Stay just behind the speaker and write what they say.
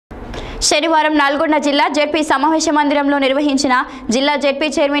శనివారం నల్గొండ జిల్లా జెడ్పీ సమావేశ మందిరంలో నిర్వహించిన జిల్లా జెడ్పీ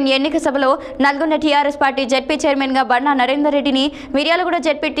చైర్మన్ ఎన్నిక సభలో Nalgonda TRS party ZP chairman గా బండా నరేందర్ రెడ్డిని, మిర్యాలగూడ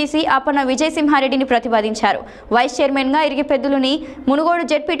జెడ్పీటీసీ అప్పన్న విజయసింహారెడ్డిని ప్రతిపాదించారు. వైస్ చైర్మన్ గా ఇరిగిపెద్దులుని, మునుగోడు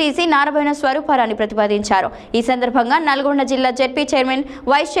జెడ్పీటీసీ నారబోయిన స్వరూపారాన్ని ప్రతిపాదించారు. ఈ సందర్భంగా నల్గొండ జిల్లా జెడ్పీ చైర్మన్,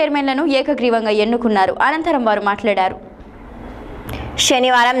 వైస్ చైర్మన్లను ఏకగ్రీవంగా ఎన్నుకున్నారు. అనంతరం వారు మాట్లాడారు.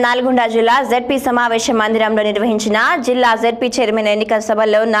 శనివారం నల్గొండ జిల్లా జెడ్పీ సమావేశ మందిరంలో నిర్వహించిన జిల్లా జెడ్పీ చైర్మన్ ఎన్నికల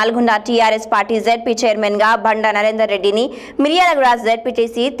సభలో Nalgonda TRS party ZP chairman గా బండా నరేందర్ రెడ్డిని, మిర్యాలగూడ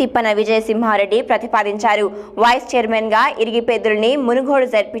జెడ్పీటీసీ తిప్పన విజయసింహారెడ్డి ప్రతిపాదించారు. వైస్ చైర్మన్ గా ఇరిగిపెద్దులని, మునుగోడు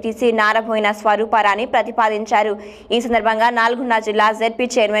జెడ్పీటీసీ నారబోయిన స్వరూపారాన్ని ప్రతిపాదించారు. ఈ సందర్భంగా నల్గొండ జిల్లా జెడ్పీ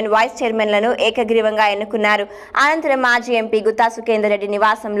చైర్మన్, వైస్ చైర్మన్లను ఏకగ్రీవంగా ఎన్నుకున్నారు. అనంతరం మాజీ ఎంపీ గుత్తా సుఖేందర్ రెడ్డి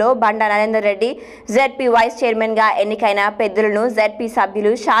నివాసంలో బండా Narender Reddy ZP vice chairman గా ఎన్నికైన పెద్దులను జెడ్పీ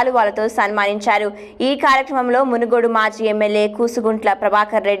సభ్యులు శాలువాలతో సన్మానించారు. ఈ కార్యక్రమంలో మునుగోడు మాజీ ఎమ్మెల్యే కూసుగుంట్ల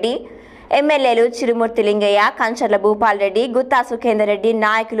ప్రభాకర్ రెడ్డి, ఎమ్మెల్యేలు చిరుమూర్తి లింగయ్య, కంచర్ల భూపాల్ రెడ్డి, గుత్తా సుఖేందర్ రెడ్డి,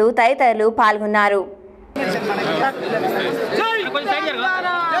 నాయకులు తదితరులు పాల్గొన్నారు.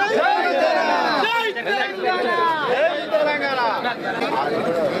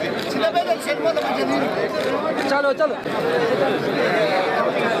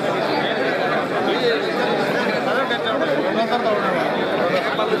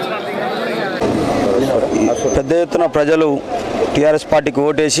 పెద్ద ఎత్తున ప్రజలు టీఆర్ఎస్ పార్టీకి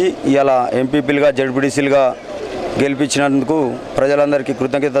ఓటేసి ఇలా ఎంపీపీలుగా, జెడ్పీటీసీలుగా గెలిపించినందుకు ప్రజలందరికీ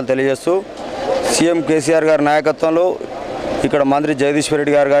కృతజ్ఞతలు తెలియజేస్తూ, సీఎం కేసీఆర్ గారి నాయకత్వంలో ఇక్కడ మంత్రి జగదీశ్వర్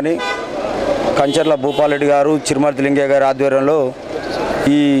రెడ్డి గారు కానీ, కంచర్ల భూపాల్ రెడ్డి గారు, చిరుమర్తి లింగయ్య గారి ఆధ్వర్యంలో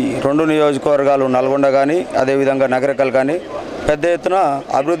ఈ రెండు నియోజకవర్గాలు నల్గొండ కానీ, అదేవిధంగా నగరకల్ కానీ పెద్ద ఎత్తున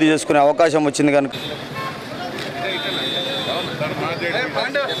అభివృద్ధి చేసుకునే అవకాశం వచ్చింది కనుక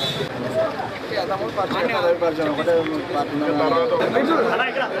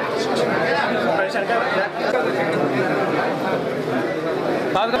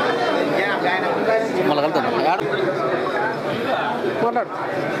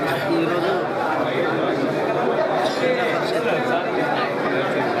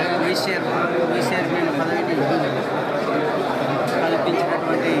చైర్మన్ పదవిని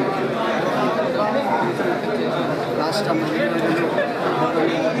కల్పించినటువంటి రాష్ట్ర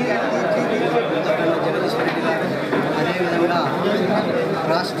జగదీశ్వర్ రెడ్డి గారు, అదేవిధంగా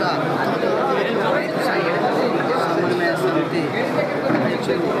రాష్ట్ర సమన్వయ సమితి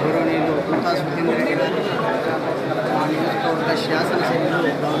అధ్యక్షులు గౌరవనీయులు గుత్తా సుఖేందర్ రెడ్డి గారు, మా నియోజకవర్గ శాసనసభ్యులు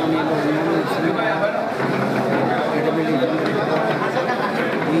గౌరవనీయులు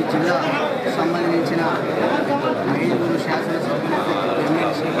ఈ జిల్లా సంబంధించిన 5 శాసనసభ్యులు,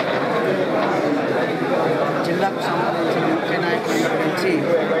 ఎమ్మెల్సీ, జిల్లాకు సంబంధించిన ముఖ్య నాయకుల నుంచి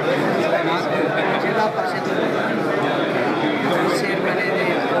నాకు జిల్లా పరిషత్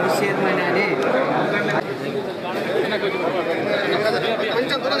చైర్మన్ అని